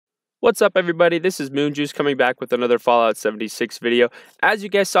What's up, everybody? This is Moonjuice coming back with another Fallout 76 video. As you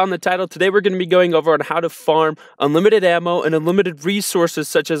guys saw in the title, today we're going to be going over on how to farm unlimited ammo and unlimited resources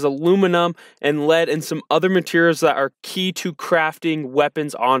such as aluminum and lead and some other materials that are key to crafting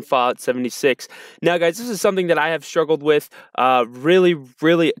weapons on Fallout 76. Now, guys, this is something that I have struggled with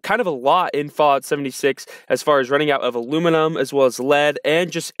really kind of a lot in Fallout 76 as far as running out of aluminum as well as lead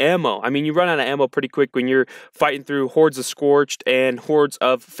and just ammo. I mean, you run out of ammo pretty quick when you're fighting through hordes of Scorched and hordes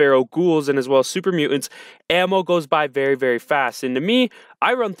of Feral Ghouls and as well as super mutants. Ammo goes by very fast, and to me,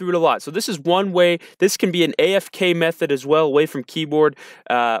 I run through it a lot. So this is one way. This can be an AFK method as well, away from keyboard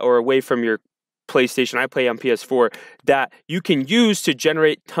or away from your PlayStation. I play on PS4, that you can use to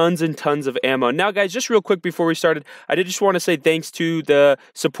generate tons and tons of ammo. Now, guys, just real quick before we started, I did just want to say thanks to the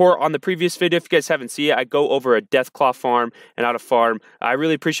support on the previous video. If you guys haven't seen it, I go over a Deathclaw farm and how to farm. I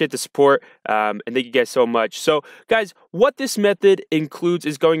really appreciate the support, and thank you guys so much. So, guys, what this method includes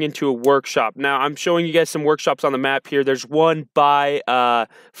is going into a workshop. Now, I'm showing you guys some workshops on the map here. There's one by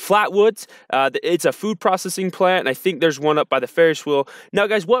Flatwoods. It's a food processing plant, and I think there's one up by the Ferris wheel. Now,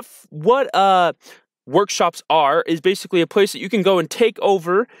 guys, what workshops is basically a place that you can go and take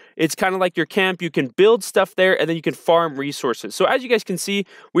over. It's kind of like your camp. You can build stuff there, and then you can farm resources. So as you guys can see,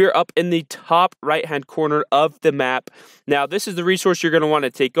 we are up in the top right-hand corner of the map. Now, this is the resource you're going to want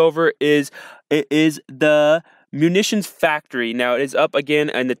to take over. It is the munitions factory. Now, it is up again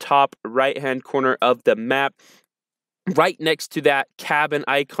in the top right-hand corner of the map, right next to that cabin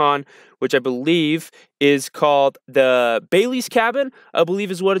icon, which I believe is called the Bailey's Cabin, I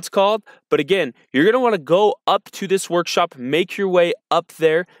believe is what it's called. But again, you're going to want to go up to this workshop, make your way up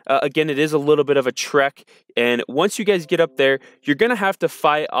there. Again, it is a little bit of a trek. And once you guys get up there, you're going to have to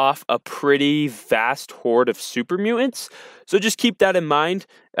fight off a pretty vast horde of super mutants. So just keep that in mind.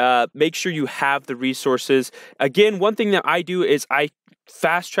 Make sure you have the resources. Again, one thing that I do is I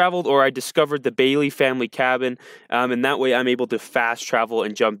fast traveled, or I discovered the Bailey family cabin, and that way I'm able to fast travel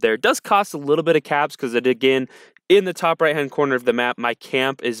and jump there. It does cost a little bit of caps because it, again, in the top right hand corner of the map, my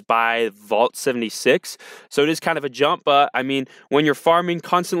camp is by Vault 76, so it is kind of a jump. But I mean, when you're farming,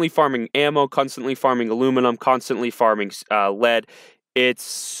 constantly farming ammo, constantly farming aluminum, constantly farming lead, it's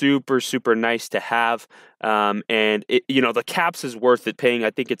super nice to have. And it, the caps is worth it paying.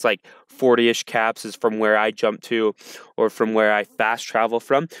 I think it's like 40-ish caps is from where I jump to, or from where I fast travel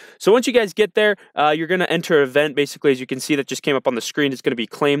from. So once you guys get there, you're going to enter an event. Basically, as you can see, that just came up on the screen. It's going to be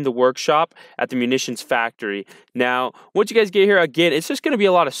Claim the Workshop at the Munitions Factory. Now, once you guys get here, again, it's just going to be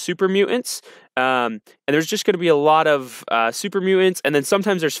a lot of super mutants. And there's just going to be a lot of super mutants, and then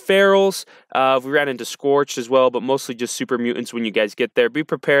sometimes there's ferals. We ran into Scorched as well, but mostly just super mutants when you guys get there. Be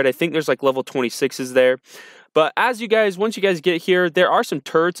prepared. I think there's like level 26s there. But once you guys get here, there are some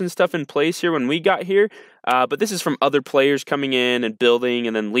turrets and stuff in place here when we got here. But this is from other players coming in and building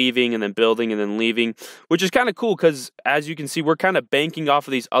and then leaving and then building and then leaving, which is kind of cool because, as you can see, we're kind of banking off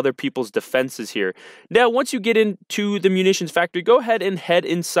of these other people's defenses here. Now, once you get into the munitions factory, go ahead and head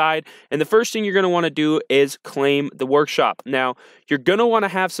inside. And the first thing you're going to want to do is claim the workshop. Now, you're going to want to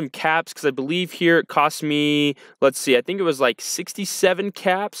have some caps because I believe here it cost me, let's see, I think it was like 67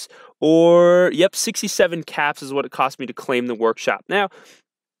 caps. Or, yep, 67 caps is what it cost me to claim the workshop. Now,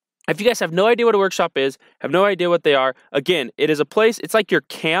 if you guys have no idea what a workshop is, have no idea what they are, again, it is a place, it's like your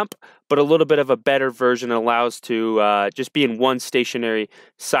camp, but a little bit of a better version. It allows to just be in one stationary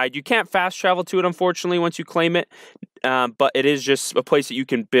side. You can't fast travel to it, unfortunately, once you claim it, but it is just a place that you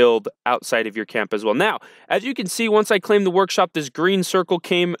can build outside of your camp as well. Now, as you can see, once I claimed the workshop, this green circle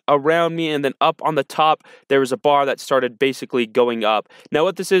came around me, and then up on the top, there was a bar that started basically going up. Now,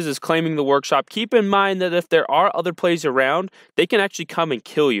 what this is claiming the workshop. Keep in mind that if there are other players around, they can actually come and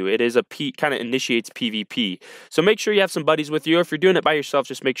kill you. It is kind of initiates PvP. So make sure you have some buddies with you. If you're doing it by yourself,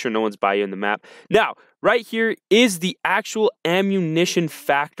 just make sure no one's by you in the map. Now, right here is the actual ammunition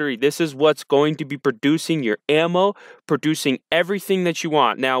factory. This is what's going to be producing your ammo, producing everything that you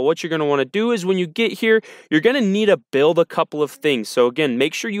want. Now, what you're going to want to do is when you get here, you're going to need to build a couple of things. So again,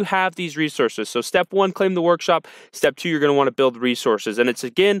 make sure you have these resources. So step 1, claim the workshop. Step 2, you're going to want to build resources. And it's,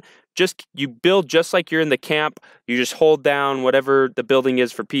 again, you build just like you're in the camp. You just hold down whatever the building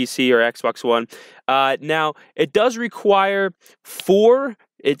is for PC or Xbox One. Now, it does require 4.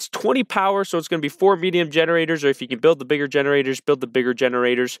 It's 20 power, so it's going to be 4 medium generators, or if you can build the bigger generators, build the bigger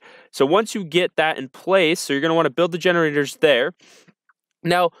generators. So once you get that in place, so you're going to want to build the generators there.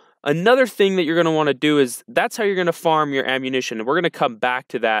 Now, another thing that you're going to want to do is that's how you're going to farm your ammunition, and we're going to come back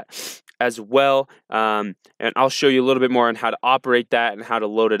to that as well, and I'll show you a little bit more on how to operate that and how to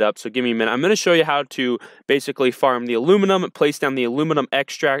load it up. So give me a minute. I'm going to show you how to basically farm the aluminum and place down the aluminum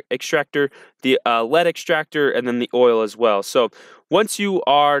extractor, the lead extractor, and then the oil as well. So once you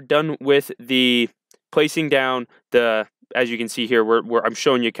are done with the placing down the, as you can see here, I'm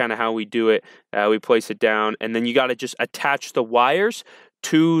showing you kind of how we do it. We place it down, and then you got to just attach the wires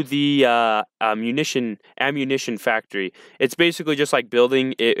to the ammunition factory. It's basically just like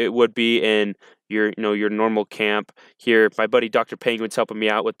building it would be in your normal camp here. My buddy Dr. Penguin's helping me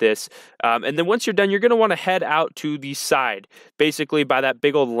out with this. And then once you're done, you're going to want to head out to the side, basically by that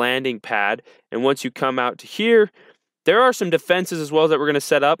big old landing pad. And once you come out to here, there are some defenses as well that we're going to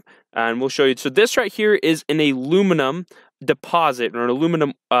set up, and we'll show you. So this right here is an aluminum deposit, or an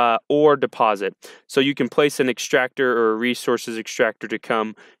aluminum ore deposit. So you can place an extractor or a resources extractor to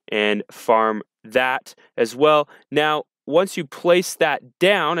come and farm that as well. Now, once you place that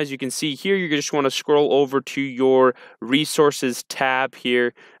down, as you can see here, you just want to scroll over to your resources tab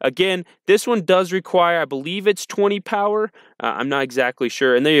here. Again, this one does require, I believe it's 20 power. I'm not exactly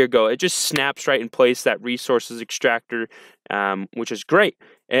sure. And there you go. It just snaps right in place, that resources extractor, which is great.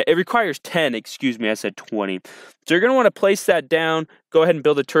 It requires 10, excuse me, I said 20. So you're going to want to place that down. Go ahead and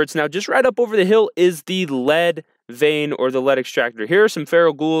build the turrets. Now, just right up over the hill is the lead vein, or the lead extractor. Here are some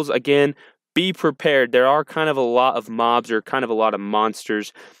feral ghouls. Again, be prepared. There are kind of a lot of mobs, or kind of a lot of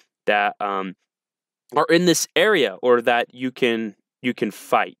monsters that are in this area, or that you can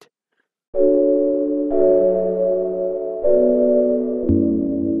fight.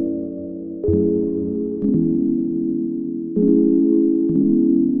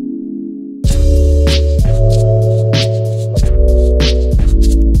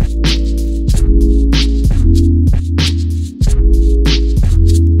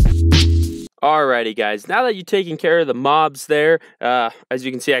 Alrighty guys, now that you've taken care of the mobs there, as you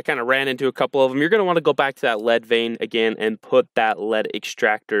can see, I kind of ran into a couple of them. You're going to want to go back to that lead vein again and put that lead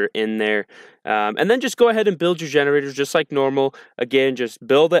extractor in there. And then just go ahead and build your generators just like normal. Again, just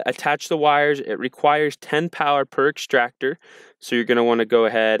build it, attach the wires. It requires 10 power per extractor. So you're going to want to go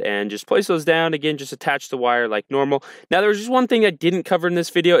ahead and just place those down. Again, just attach the wire like normal. Now, there's just one thing I didn't cover in this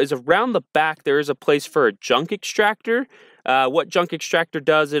video is around the back, there is a place for a junk extractor. What junk extractor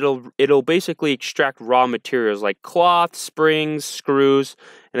does, it'll basically extract raw materials like cloth, springs, screws,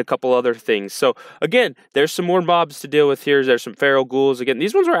 and a couple other things. So again, there's some more mobs to deal with here. There's some feral ghouls. Again,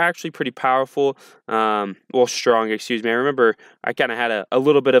 these ones are actually pretty powerful, well, strong, excuse me. I remember I kind of had a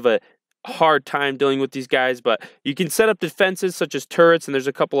little bit of a hard time dealing with these guys, but you can set up defenses such as turrets, and there's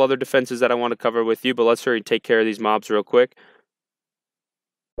a couple other defenses that I want to cover with you, but let's hurry and take care of these mobs real quick.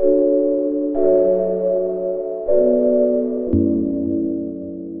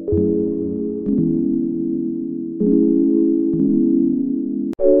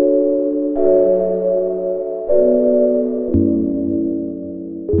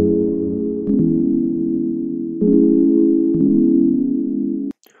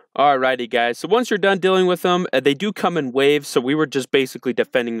 Alrighty guys, so once you're done dealing with them, they do come in waves, so we were just basically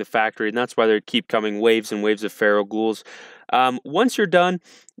defending the factory, and that's why they keep coming waves and waves of feral ghouls. Once you're done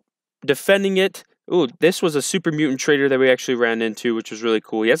defending it, ooh, this was a super mutant trader that we actually ran into, which was really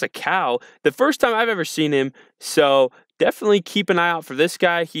cool. He has a cow, the first time I've ever seen him, so definitely keep an eye out for this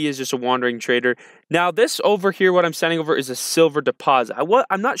guy. He is just a wandering trader. Now, this over here, what I'm standing over, is a silver deposit.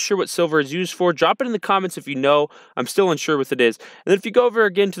 I'm not sure what silver is used for. Drop it in the comments if you know. I'm still unsure what it is. And then if you go over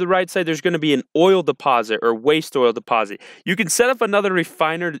again to the right side, there's going to be an oil deposit, or waste oil deposit. You can set up another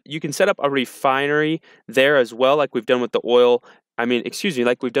refiner. You can set up a refinery there as well, like we've done with the oil.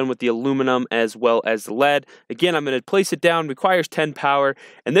 Like we've done with the aluminum as well as the lead. Again, I'm going to place it down, requires 10 power,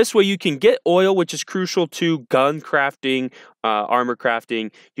 and this way you can get oil, which is crucial to gun crafting, armor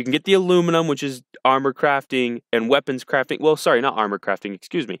crafting. You can get the aluminum, which is armor crafting and weapons crafting. Well, sorry, not armor crafting,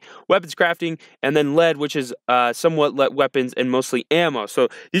 excuse me. Weapons crafting, and then lead, which is somewhat weapons and mostly ammo. So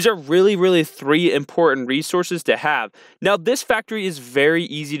these are really, really 3 important resources to have. Now, this factory is very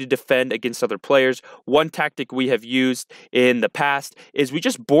easy to defend against other players. One tactic we have used in the past is we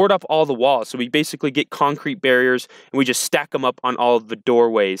just board up all the walls. So we basically get concrete barriers and we just stack them up on all of the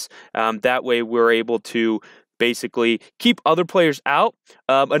doorways. That way we're able to basically keep other players out.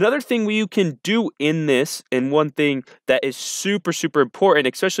 Another thing you can do in this, and one thing that is super, super important,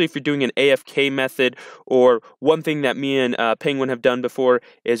 especially if you're doing an AFK method, or one thing that me and Penguin have done before,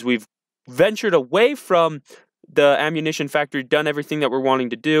 is we've ventured away from the ammunition factory, done everything that we're wanting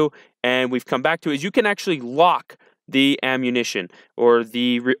to do, and we've come back to it, is you can actually lock the ammunition, or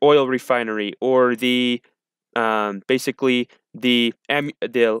the oil refinery, or the basically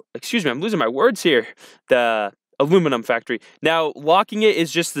excuse me, I'm losing my words here, the aluminum factory. Now, locking it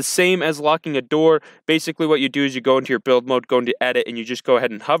is just the same as locking a door. Basically, what you do is you go into your build mode, go into edit, and you just go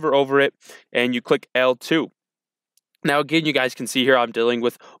ahead and hover over it, and you click L2. Now, again, you guys can see here I'm dealing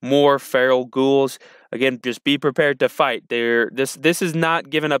with more feral ghouls. Again, just be prepared to fight. This is not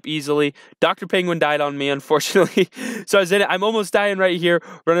given up easily. Dr. Penguin died on me, unfortunately. So I'm almost dying right here,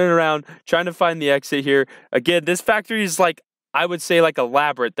 running around, trying to find the exit here. Again, this factory is like, I would say, like a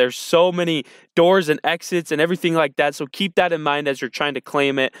labyrinth. There's so many doors and exits and everything like that. So keep that in mind as you're trying to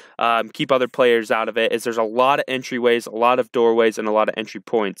claim it. Keep other players out of it, as there's a lot of entryways, a lot of doorways, and a lot of entry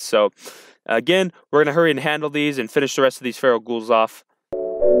points. So again, we're going to hurry and handle these and finish the rest of these feral ghouls off.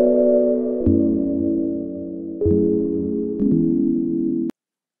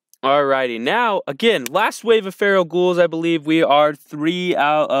 Alrighty, now, again, last wave of feral ghouls. I believe we are 3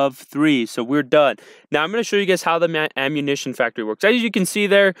 out of 3, so we're done. Now, I'm going to show you guys how the ammunition factory works. As you can see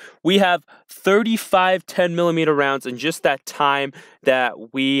there, we have 35 10mm rounds in just that time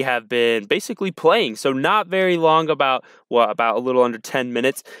that we have been basically playing. So not very long, about a little under 10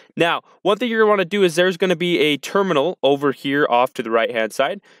 minutes. Now, one thing you're going to want to do is there's going to be a terminal over here off to the right-hand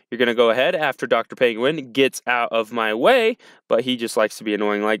side. You're going to go ahead after Dr. Penguin gets out of my way, but he just likes to be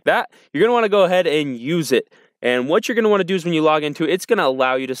annoying like that. You're going to want to go ahead and use it. And what you're going to want to do is when you log into it, it's going to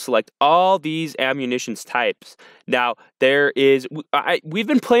allow you to select all these ammunitions types. Now, we've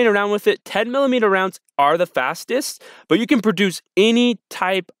been playing around with it. 10mm rounds are the fastest, but you can produce any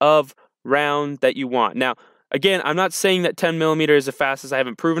type of round that you want. Now, again, I'm not saying that 10mm is the fastest. I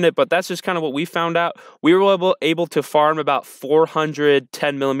haven't proven it, but that's just kind of what we found out. We were able to farm about 400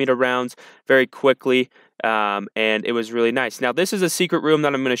 10mm rounds very quickly. And it was really nice. Now, this is a secret room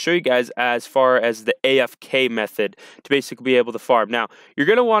that I'm going to show you guys as far as the AFK method to basically be able to farm. Now, you're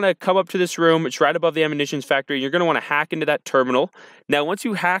going to want to come up to this room. It's right above the ammunitions factory. You're going to want to hack into that terminal. Now, once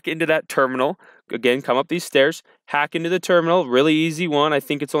you hack into that terminal, again, come up these stairs, hack into the terminal, really easy one. I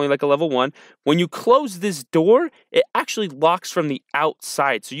think it's only like a level 1. When you close this door, it actually locks from the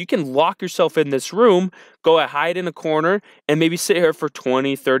outside. So you can lock yourself in this room, go and hide in a corner, and maybe sit here for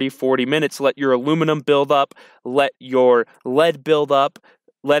 20, 30, 40 minutes. Let your aluminum build up, let your lead build up,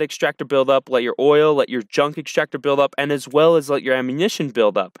 lead extractor build up, let your oil, let your junk extractor build up, and as well as let your ammunition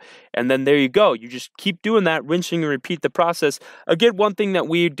build up. And then there you go. You just keep doing that, rinsing and repeat the process. Again, one thing that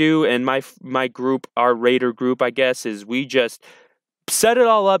we do in my group, our raider group, I guess, is we just set it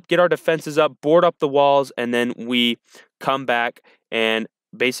all up, get our defenses up, board up the walls, and then we come back and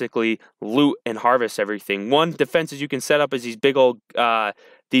basically loot and harvest everything. One defenses you can set up is these big old,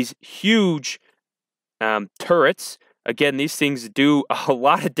 these huge turrets. Again, these things do a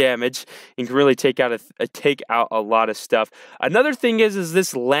lot of damage and can really take out a lot of stuff. Another thing is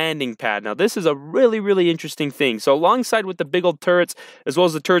this landing pad. Now, this is a really, really interesting thing. So alongside with the big old turrets, as well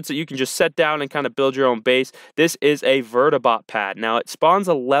as the turrets that you can just set down and kind of build your own base, this is a vertibot pad. Now, it spawns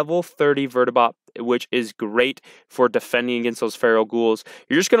a level 30 vertibot, which is great for defending against those feral ghouls.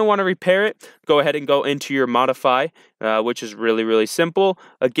 You're just going to want to repair it. Go ahead and go into your modify, which is really, really simple.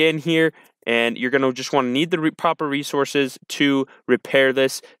 Again here, and you're going to just want to need the proper resources to repair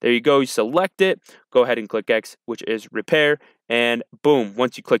this. There you go. You select it. Go ahead and click X, which is repair. And boom,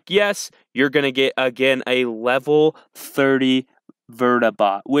 once you click yes, you're going to get, again, a level 30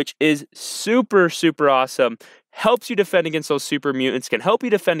 vertibot, which is super, super awesome. Helps you defend against those super mutants, can help you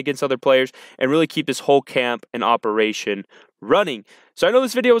defend against other players, and really keep this whole camp and operation running. So I know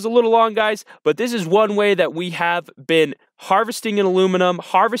this video was a little long, guys, but this is one way that we have been harvesting in aluminum,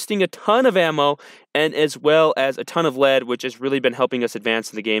 harvesting a ton of ammo, and as well as a ton of lead, which has really been helping us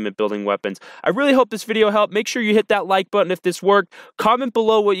advance in the game and building weapons. I really hope this video helped. Make sure you hit that like button if this worked. Comment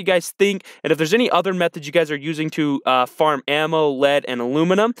below what you guys think, and if there's any other methods you guys are using to farm ammo, lead, and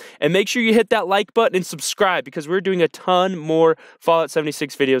aluminum. And make sure you hit that like button and subscribe, because we're doing a ton more Fallout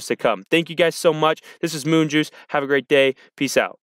 76 videos to come. Thank you guys so much. This is Moon Juice. Have a great day. Peace out.